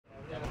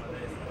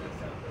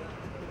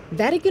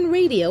Vatican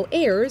Radio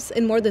airs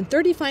in more than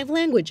 35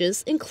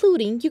 languages,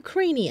 including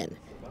Ukrainian.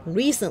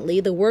 Recently,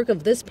 the work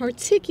of this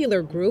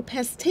particular group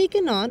has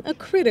taken on a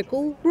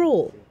critical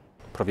role.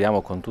 We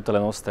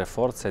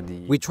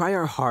try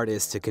our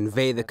hardest to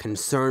convey the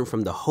concern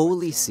from the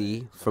Holy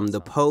See, from the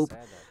Pope,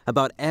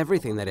 about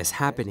everything that is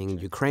happening in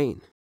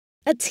Ukraine.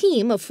 A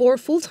team of 4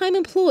 full-time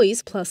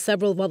employees plus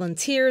several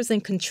volunteers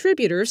and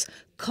contributors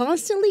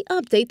constantly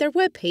update their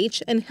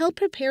webpage and help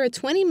prepare a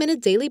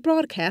 20-minute daily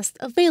broadcast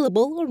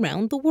available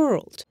around the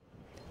world.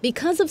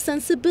 Because of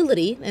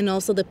sensibility and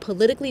also the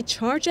politically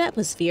charged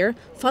atmosphere,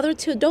 Father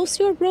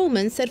Teodosio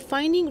Roman said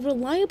finding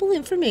reliable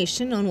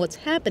information on what's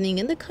happening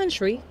in the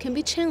country can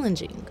be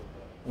challenging.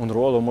 A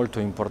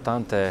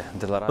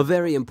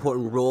very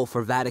important role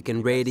for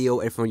Vatican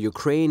Radio and for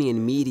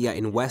Ukrainian media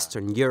in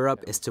Western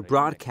Europe is to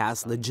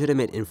broadcast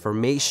legitimate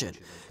information,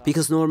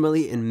 because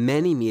normally in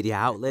many media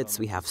outlets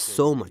we have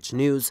so much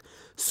news,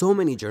 so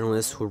many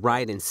journalists who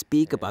write and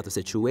speak about the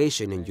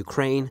situation in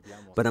Ukraine,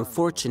 but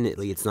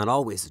unfortunately it's not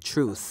always the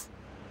truth.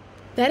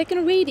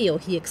 Vatican Radio,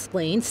 he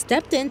explained,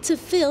 stepped in to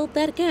fill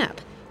that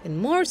gap, and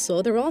more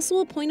so, they're also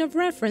a point of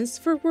reference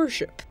for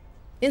worship.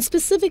 In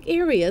specific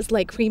areas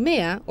like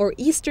Crimea or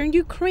eastern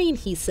Ukraine,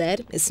 he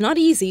said, it's not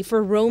easy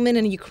for Roman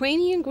and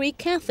Ukrainian Greek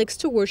Catholics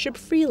to worship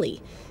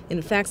freely.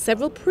 In fact,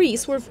 several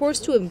priests were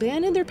forced to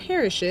abandon their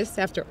parishes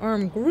after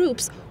armed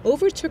groups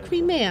overtook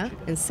Crimea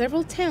and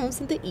several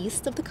towns in the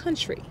east of the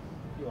country.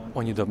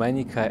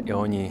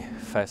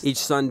 Each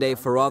Sunday,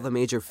 for all the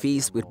major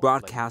feasts, we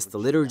broadcast the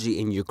liturgy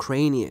in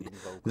Ukrainian.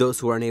 Those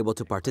who are unable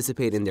to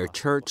participate in their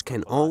church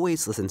can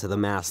always listen to the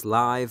Mass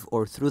live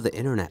or through the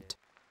internet.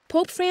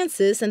 Pope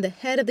Francis and the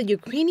head of the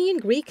Ukrainian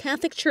Greek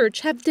Catholic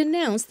Church have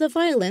denounced the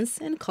violence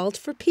and called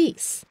for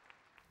peace.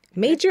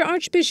 Major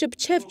Archbishop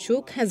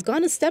Shevchuk has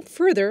gone a step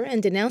further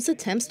and denounced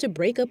attempts to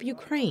break up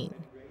Ukraine.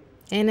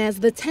 And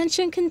as the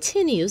tension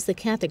continues, the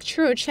Catholic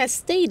Church has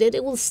stated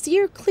it will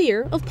steer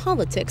clear of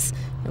politics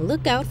and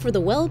look out for the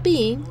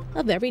well-being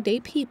of everyday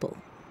people.